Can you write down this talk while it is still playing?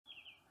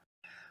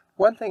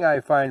One thing I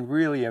find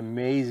really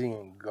amazing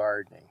in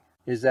gardening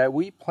is that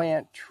we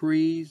plant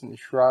trees and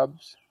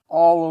shrubs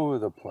all over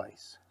the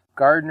place.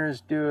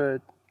 Gardeners do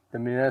it, the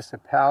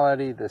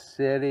municipality, the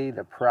city,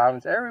 the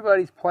province,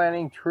 everybody's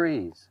planting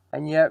trees.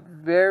 And yet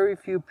very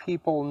few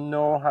people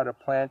know how to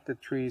plant the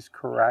trees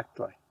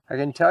correctly. I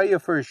can tell you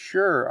for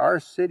sure,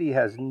 our city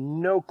has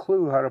no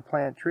clue how to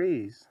plant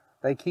trees.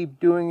 They keep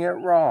doing it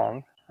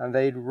wrong, and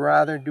they'd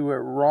rather do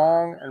it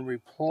wrong and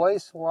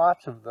replace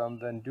lots of them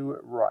than do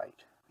it right.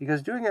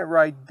 Because doing it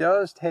right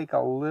does take a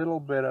little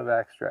bit of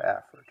extra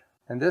effort.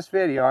 In this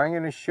video, I'm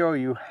going to show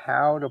you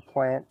how to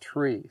plant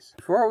trees.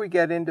 Before we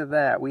get into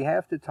that, we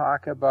have to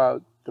talk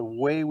about the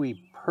way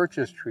we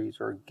purchase trees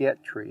or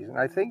get trees. And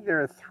I think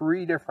there are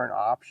three different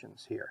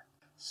options here.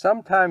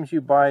 Sometimes you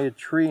buy a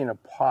tree in a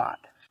pot,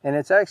 and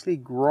it's actually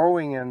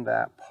growing in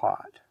that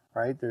pot,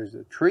 right? There's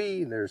a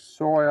tree, there's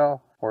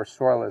soil, or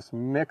soilless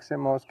mix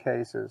in most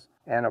cases,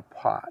 and a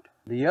pot.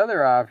 The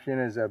other option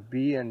is a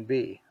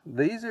B&B.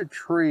 These are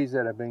trees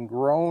that have been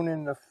grown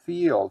in the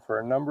field for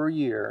a number of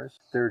years.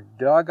 They're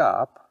dug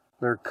up,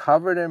 they're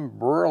covered in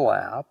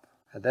burlap,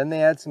 and then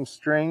they add some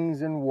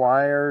strings and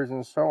wires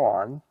and so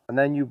on, and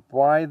then you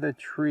buy the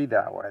tree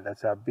that way.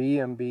 That's a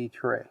B&B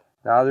tree.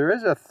 Now there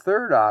is a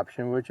third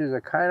option, which is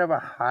a kind of a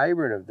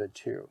hybrid of the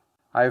two.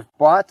 I've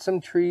bought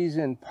some trees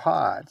in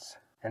pots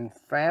and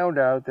found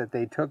out that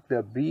they took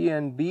the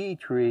B&B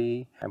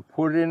tree and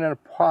put it in a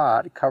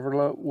pot, covered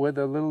it with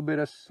a little bit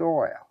of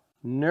soil.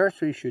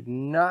 Nurseries should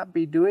not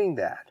be doing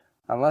that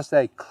unless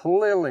they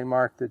clearly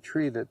mark the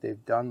tree that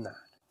they've done that.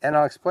 And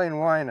I'll explain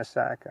why in a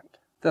second.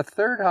 The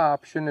third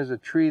option is a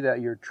tree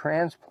that you're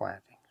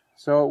transplanting.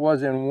 So it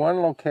was in one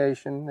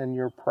location in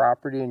your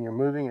property and you're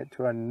moving it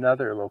to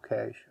another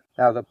location.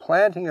 Now the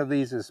planting of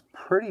these is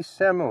pretty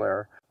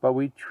similar, but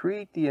we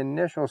treat the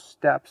initial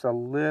steps a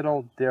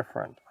little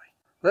differently.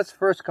 Let's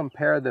first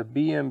compare the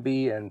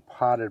B&B and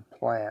potted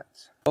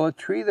plants. Well, a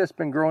tree that's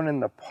been grown in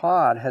the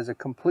pot has a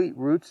complete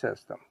root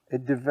system.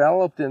 It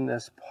developed in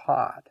this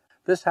pot.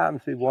 This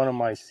happens to be one of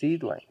my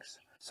seedlings.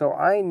 So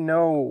I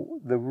know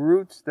the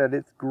roots that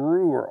it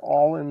grew are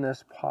all in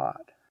this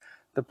pot.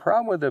 The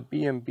problem with a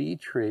B&B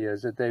tree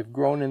is that they've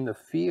grown in the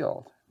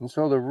field. And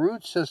so the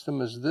root system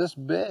is this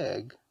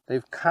big.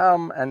 They've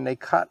come and they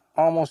cut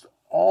almost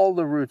all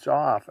the roots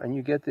off, and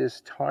you get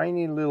this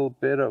tiny little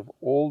bit of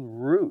old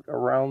root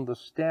around the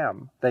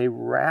stem. They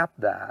wrap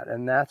that,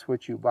 and that's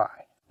what you buy.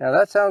 Now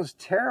that sounds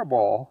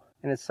terrible,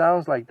 and it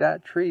sounds like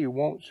that tree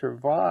won't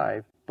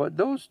survive, but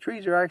those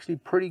trees are actually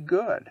pretty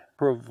good,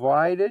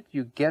 provided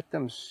you get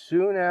them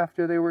soon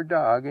after they were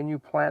dug and you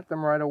plant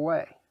them right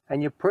away.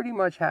 And you pretty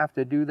much have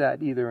to do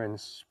that either in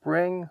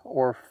spring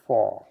or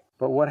fall.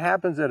 But what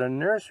happens at a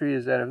nursery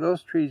is that if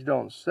those trees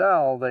don't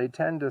sell, they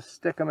tend to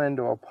stick them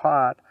into a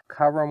pot,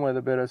 cover them with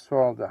a bit of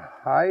soil to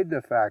hide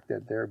the fact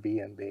that they're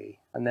B&B,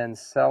 and then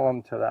sell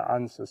them to the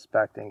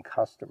unsuspecting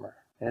customer.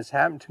 And it's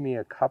happened to me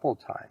a couple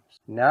times.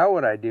 Now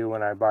what I do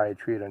when I buy a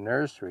tree at a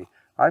nursery,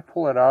 I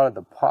pull it out of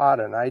the pot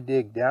and I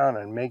dig down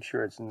and make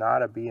sure it's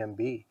not a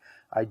B&B.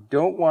 I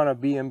don't want a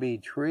B&B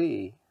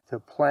tree to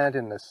plant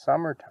in the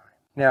summertime.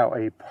 Now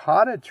a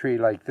potted tree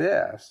like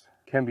this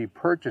can be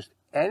purchased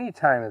any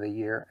time of the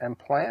year and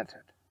plant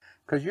it,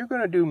 because you're going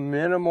to do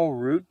minimal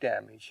root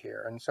damage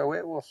here, and so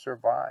it will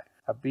survive.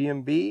 A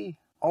B&B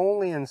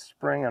only in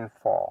spring and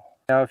fall.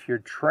 Now if you're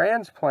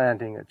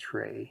transplanting a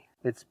tree,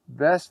 it's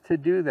best to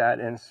do that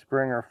in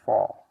spring or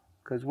fall,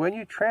 because when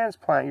you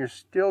transplant you're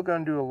still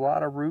going to do a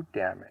lot of root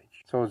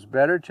damage. So it's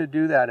better to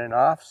do that in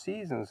off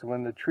seasons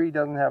when the tree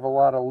doesn't have a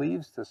lot of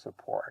leaves to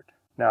support.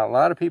 Now, a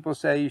lot of people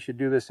say you should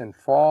do this in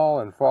fall,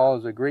 and fall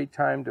is a great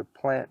time to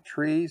plant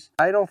trees.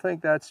 I don't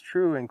think that's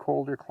true in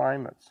colder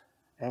climates.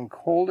 In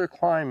colder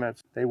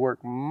climates, they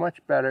work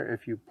much better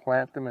if you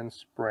plant them in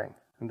spring.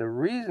 And the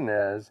reason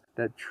is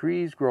that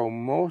trees grow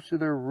most of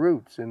their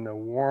roots in the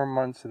warm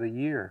months of the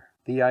year.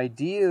 The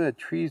idea that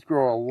trees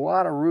grow a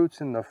lot of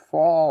roots in the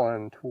fall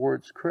and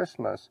towards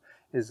Christmas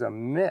is a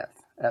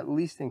myth, at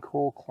least in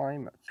cold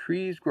climates.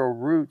 Trees grow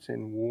roots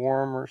in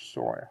warmer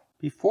soil.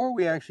 Before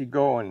we actually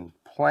go and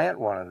plant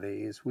one of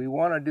these, we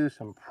want to do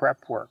some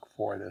prep work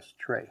for this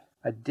tree.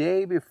 A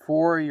day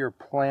before you're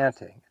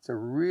planting, it's a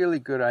really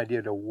good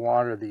idea to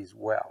water these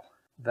well.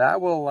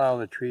 That will allow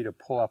the tree to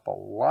pull up a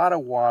lot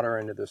of water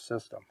into the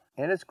system,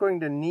 and it's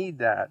going to need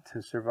that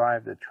to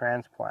survive the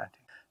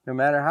transplanting. No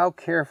matter how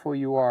careful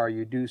you are,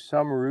 you do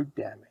some root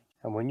damage.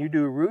 And when you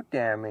do root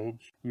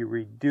damage, you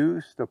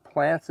reduce the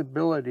plant's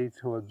ability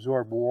to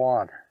absorb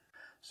water.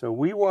 So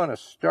we want to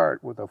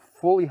start with a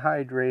fully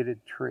hydrated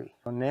tree.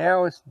 So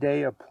now it's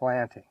day of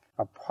planting.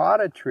 A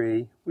potted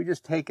tree, we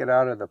just take it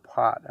out of the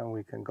pot and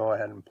we can go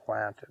ahead and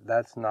plant it.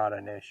 That's not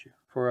an issue.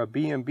 For a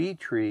B&B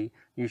tree,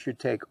 you should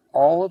take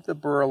all of the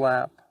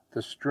burlap,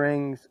 the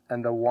strings,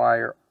 and the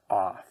wire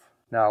off.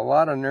 Now a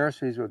lot of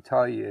nurseries will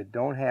tell you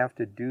don't have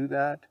to do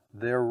that.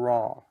 They're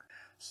wrong.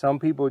 Some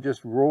people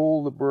just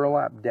roll the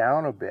burlap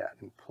down a bit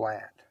and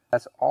plant.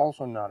 That's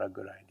also not a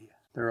good idea.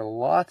 There are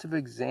lots of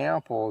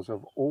examples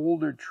of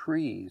older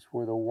trees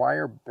where the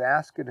wire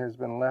basket has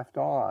been left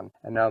on,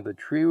 and now the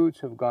tree roots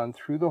have gone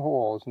through the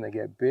holes and they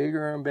get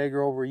bigger and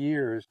bigger over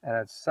years, and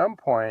at some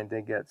point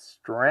they get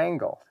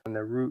strangled and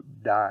the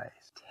root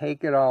dies.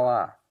 Take it all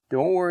off.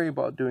 Don't worry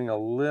about doing a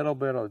little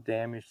bit of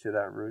damage to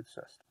that root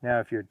system. Now,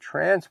 if you're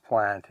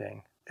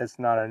transplanting, it's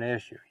not an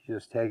issue. You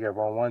just take it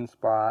from one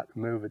spot,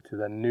 move it to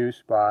the new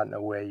spot, and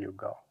away you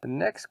go. The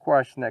next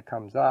question that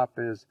comes up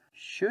is,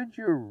 should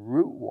you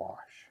root wash?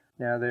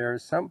 Now, there are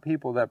some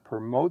people that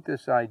promote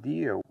this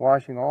idea,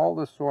 washing all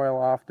the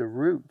soil off the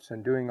roots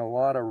and doing a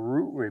lot of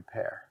root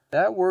repair.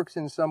 That works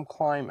in some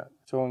climates.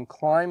 So in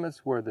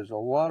climates where there's a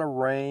lot of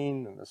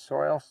rain and the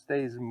soil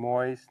stays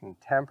moist and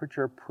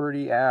temperature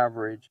pretty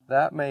average,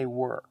 that may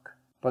work.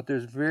 But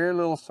there's very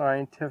little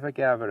scientific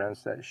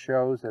evidence that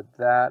shows that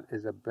that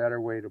is a better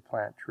way to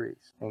plant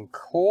trees. In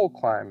cold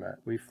climate,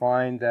 we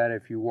find that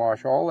if you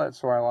wash all that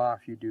soil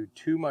off, you do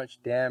too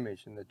much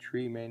damage and the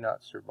tree may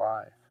not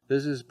survive.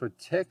 This is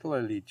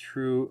particularly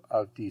true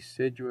of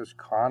deciduous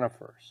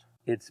conifers.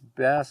 It's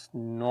best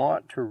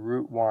not to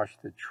root wash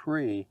the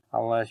tree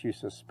unless you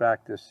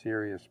suspect a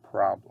serious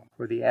problem.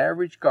 For the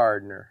average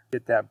gardener,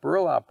 get that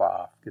burlap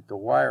off, get the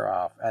wire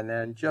off, and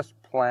then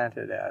just plant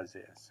it as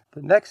is.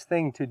 The next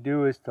thing to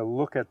do is to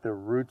look at the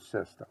root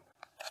system.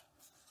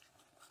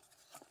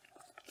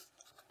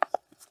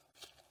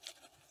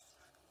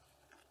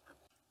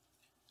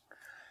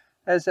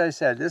 As I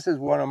said, this is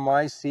one of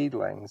my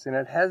seedlings, and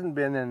it hasn't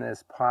been in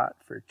this pot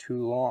for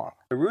too long.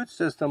 The root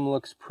system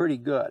looks pretty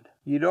good.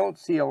 You don't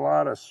see a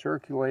lot of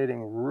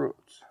circulating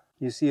roots.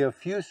 You see a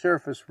few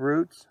surface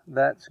roots.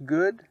 That's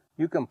good.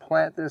 You can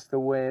plant this the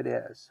way it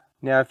is.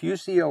 Now, if you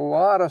see a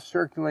lot of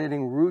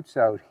circulating roots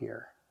out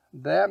here,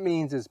 that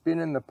means it's been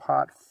in the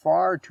pot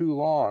far too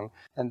long,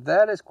 and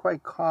that is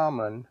quite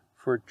common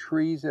for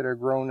trees that are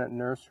grown at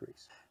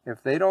nurseries.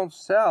 If they don't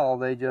sell,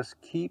 they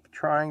just keep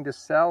trying to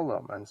sell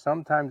them, and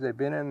sometimes they've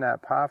been in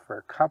that pot for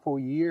a couple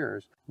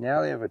years.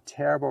 Now they have a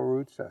terrible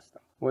root system.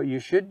 What you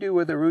should do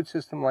with a root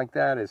system like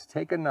that is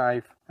take a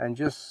knife and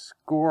just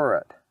score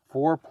it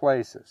 4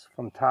 places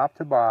from top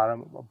to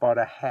bottom, about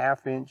a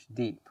 ½ inch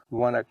deep. You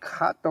want to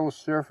cut those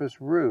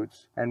surface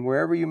roots, and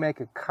wherever you make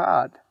a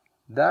cut,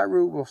 that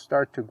root will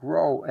start to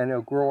grow, and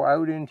it'll grow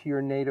out into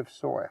your native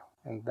soil,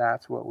 and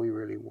that's what we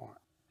really want.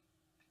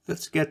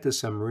 Let's get to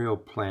some real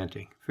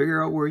planting.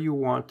 Figure out where you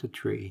want the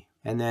tree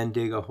and then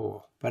dig a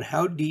hole. But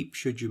how deep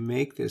should you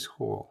make this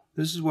hole?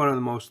 This is one of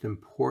the most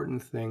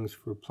important things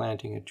for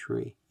planting a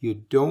tree. You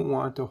don't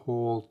want the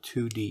hole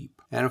too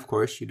deep. And of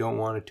course, you don't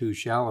want it too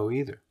shallow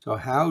either. So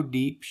how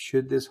deep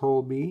should this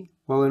hole be?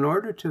 Well, in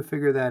order to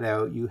figure that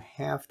out, you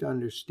have to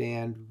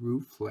understand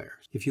root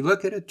flares. If you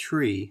look at a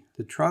tree,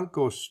 the trunk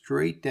goes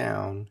straight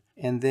down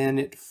and then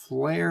it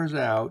flares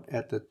out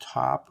at the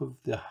top of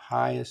the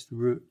highest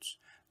roots.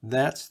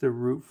 That's the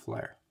root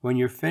flare. When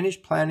you're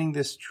finished planting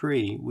this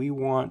tree, we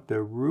want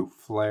the root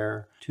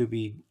flare to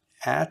be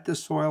at the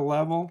soil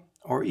level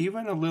or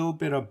even a little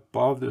bit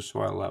above the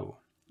soil level.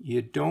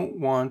 You don't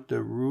want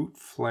the root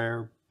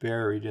flare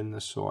buried in the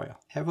soil.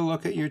 Have a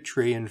look at your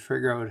tree and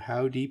figure out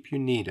how deep you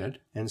need it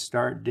and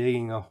start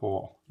digging a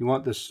hole. You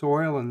want the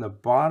soil in the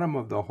bottom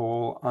of the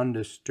hole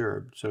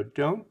undisturbed, so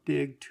don't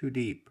dig too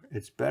deep.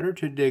 It's better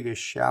to dig a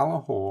shallow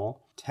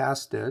hole,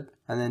 test it,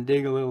 and then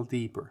dig a little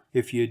deeper.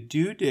 If you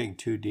do dig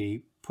too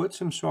deep, put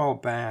some soil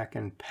back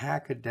and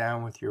pack it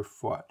down with your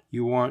foot.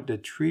 You want the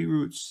tree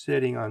roots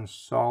sitting on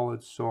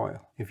solid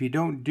soil. If you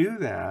don't do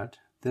that,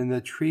 then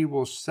the tree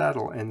will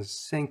settle and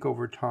sink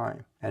over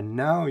time, and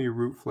now your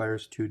root flare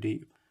is too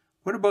deep.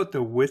 What about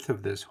the width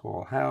of this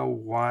hole? How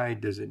wide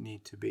does it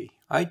need to be?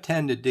 I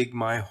tend to dig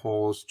my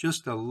holes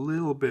just a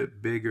little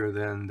bit bigger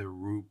than the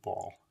root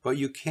ball, but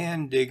you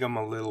can dig them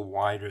a little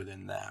wider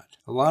than that.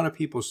 A lot of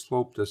people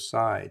slope the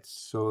sides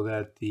so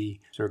that the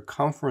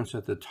circumference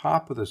at the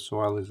top of the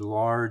soil is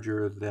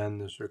larger than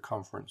the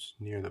circumference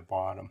near the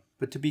bottom.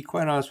 But to be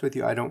quite honest with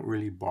you, I don't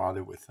really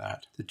bother with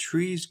that. The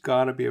tree's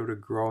got to be able to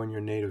grow in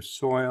your native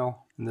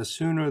soil, and the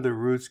sooner the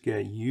roots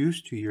get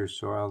used to your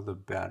soil, the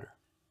better.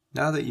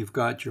 Now that you've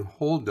got your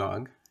hole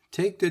dug,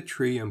 take the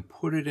tree and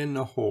put it in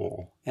the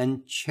hole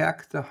and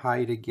check the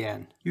height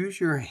again. Use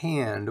your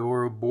hand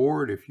or a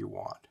board if you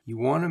want. You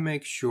want to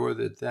make sure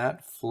that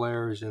that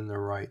flare is in the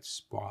right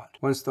spot.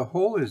 Once the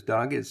hole is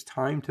dug, it's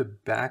time to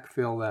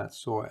backfill that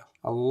soil.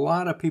 A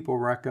lot of people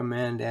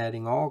recommend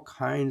adding all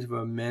kinds of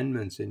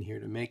amendments in here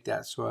to make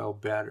that soil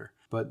better,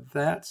 but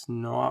that's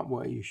not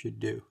what you should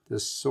do. The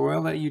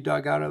soil that you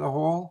dug out of the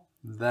hole,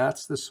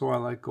 that's the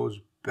soil that goes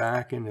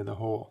back into the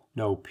hole.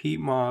 No peat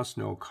moss,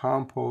 no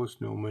compost,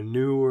 no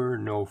manure,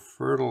 no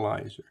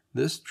fertilizer.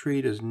 This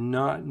tree does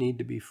not need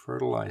to be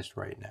fertilized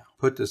right now.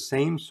 Put the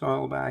same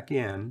soil back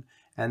in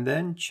and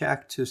then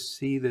check to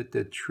see that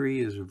the tree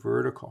is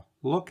vertical.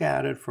 Look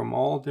at it from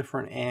all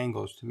different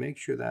angles to make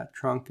sure that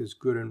trunk is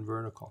good and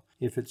vertical.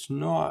 If it's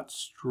not,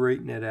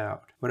 straighten it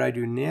out. What I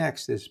do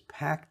next is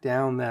pack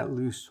down that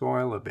loose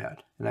soil a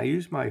bit, and I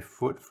use my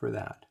foot for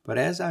that. But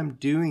as I'm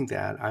doing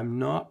that, I'm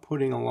not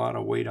putting a lot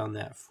of weight on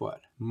that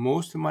foot.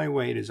 Most of my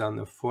weight is on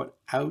the foot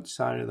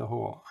outside of the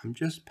hole. I'm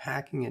just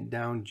packing it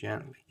down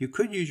gently. You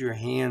could use your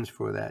hands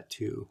for that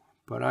too,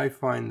 but I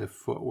find the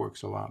foot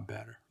works a lot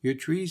better. Your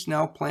tree's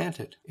now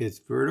planted. It's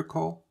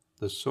vertical.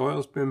 The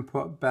soil's been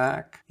put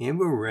back, and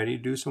we're ready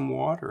to do some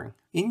watering.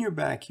 In your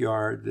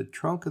backyard, the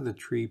trunk of the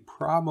tree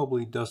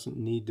probably doesn't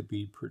need to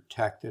be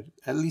protected,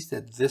 at least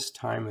at this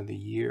time of the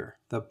year.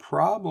 The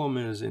problem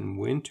is in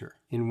winter.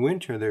 In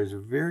winter, there's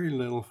very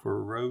little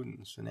for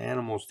rodents and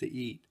animals to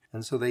eat,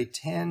 and so they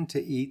tend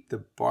to eat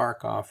the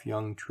bark off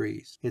young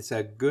trees. It's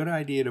a good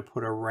idea to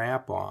put a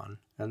wrap on,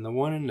 and the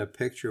one in the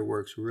picture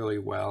works really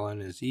well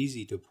and is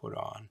easy to put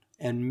on.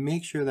 And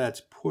make sure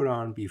that's put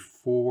on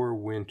before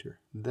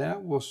winter.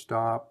 That will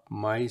stop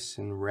mice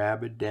and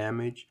rabbit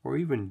damage, or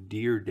even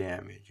deer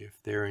damage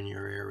if they're in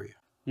your area.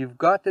 You've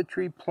got the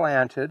tree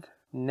planted.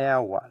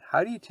 Now what?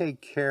 How do you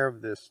take care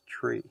of this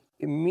tree?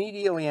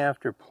 Immediately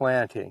after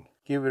planting,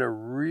 give it a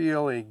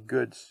really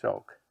good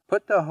soak.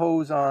 Put the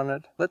hose on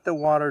it, let the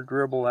water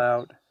dribble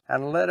out,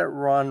 and let it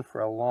run for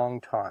a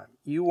long time.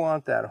 You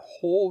want that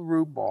whole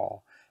root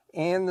ball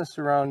and the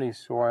surrounding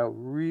soil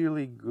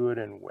really good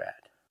and wet.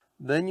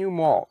 Then you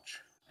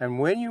mulch. And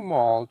when you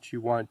mulch, you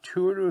want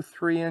 2 to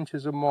 3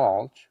 inches of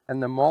mulch,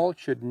 and the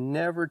mulch should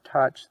never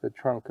touch the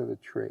trunk of the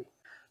tree.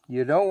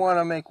 You don't want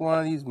to make one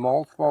of these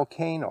mulch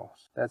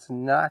volcanoes. That's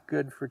not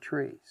good for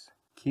trees.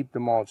 Keep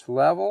the mulch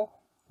level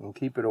and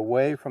keep it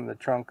away from the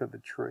trunk of the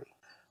tree.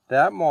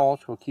 That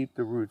mulch will keep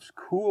the roots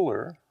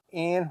cooler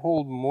and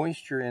hold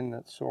moisture in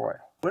the soil.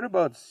 What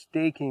about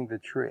staking the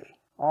tree?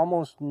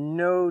 Almost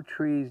no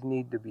trees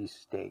need to be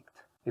staked.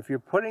 If you're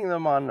putting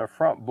them on the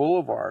front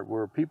boulevard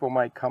where people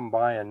might come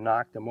by and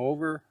knock them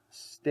over,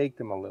 stake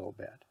them a little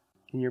bit.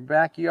 In your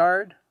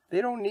backyard,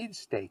 they don't need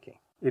staking.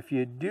 If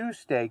you do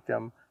stake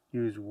them,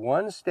 use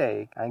one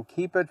stake and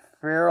keep it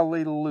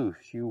fairly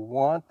loose. You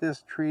want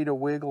this tree to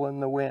wiggle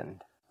in the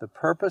wind. The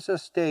purpose of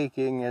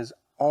staking is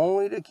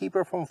only to keep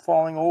it from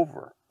falling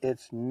over.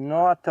 It's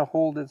not to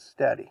hold it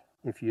steady.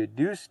 If you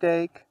do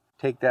stake,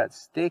 take that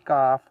stake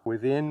off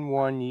within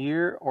 1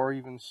 year or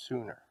even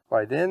sooner.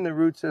 By then, the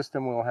root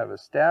system will have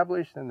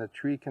established and the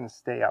tree can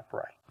stay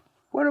upright.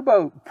 What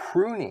about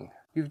pruning?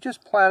 You've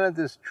just planted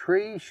this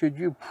tree. Should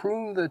you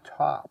prune the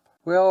top?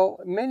 Well,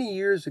 many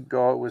years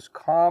ago, it was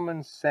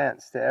common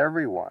sense to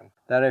everyone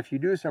that if you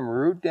do some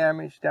root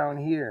damage down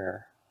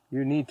here,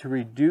 you need to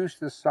reduce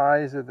the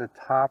size of the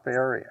top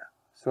area.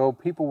 So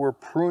people were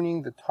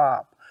pruning the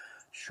top,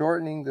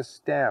 shortening the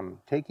stem,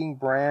 taking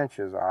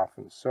branches off,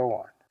 and so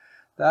on.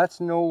 That's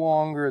no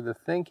longer the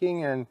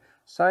thinking, and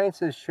science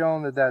has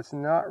shown that that's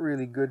not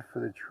really good for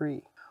the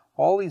tree.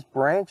 All these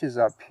branches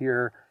up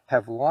here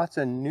have lots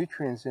of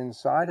nutrients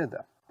inside of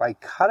them. By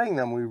cutting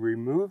them, we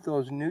remove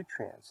those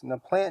nutrients, and the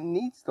plant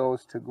needs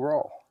those to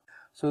grow.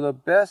 So the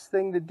best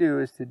thing to do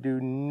is to do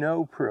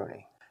no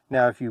pruning.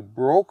 Now, if you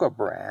broke a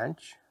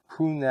branch,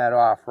 prune that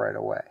off right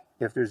away.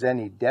 If there's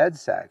any dead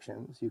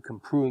sections, you can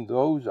prune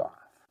those off.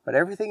 But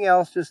everything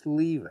else, just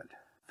leave it.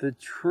 The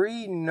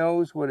tree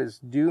knows what it's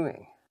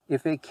doing.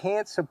 If it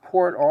can't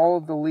support all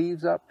of the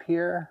leaves up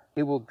here,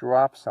 it will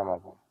drop some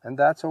of them, and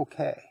that's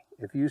okay.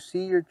 If you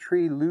see your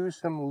tree lose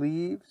some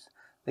leaves,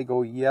 they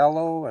go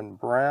yellow and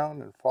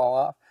brown and fall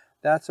off,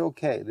 that's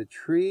okay. The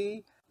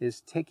tree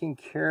is taking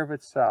care of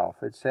itself.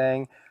 It's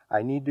saying,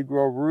 I need to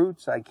grow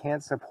roots, I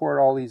can't support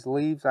all these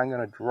leaves, I'm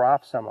going to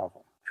drop some of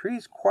them. The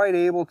tree's quite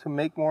able to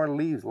make more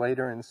leaves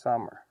later in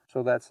summer,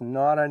 so that's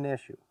not an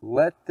issue.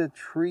 Let the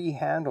tree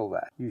handle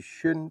that. You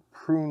shouldn't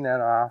prune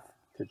that off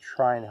to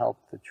try and help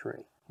the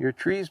tree. Your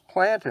tree's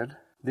planted.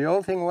 The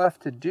only thing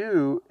left to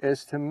do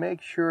is to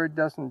make sure it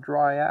doesn't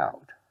dry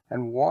out.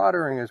 And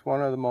watering is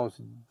one of the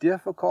most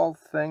difficult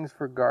things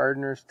for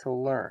gardeners to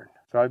learn.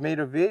 So I've made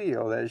a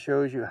video that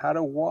shows you how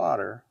to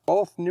water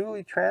both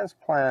newly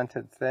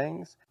transplanted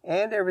things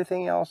and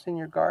everything else in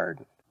your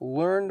garden.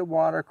 Learn to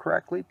water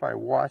correctly by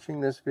watching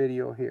this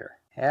video here.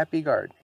 Happy gardening.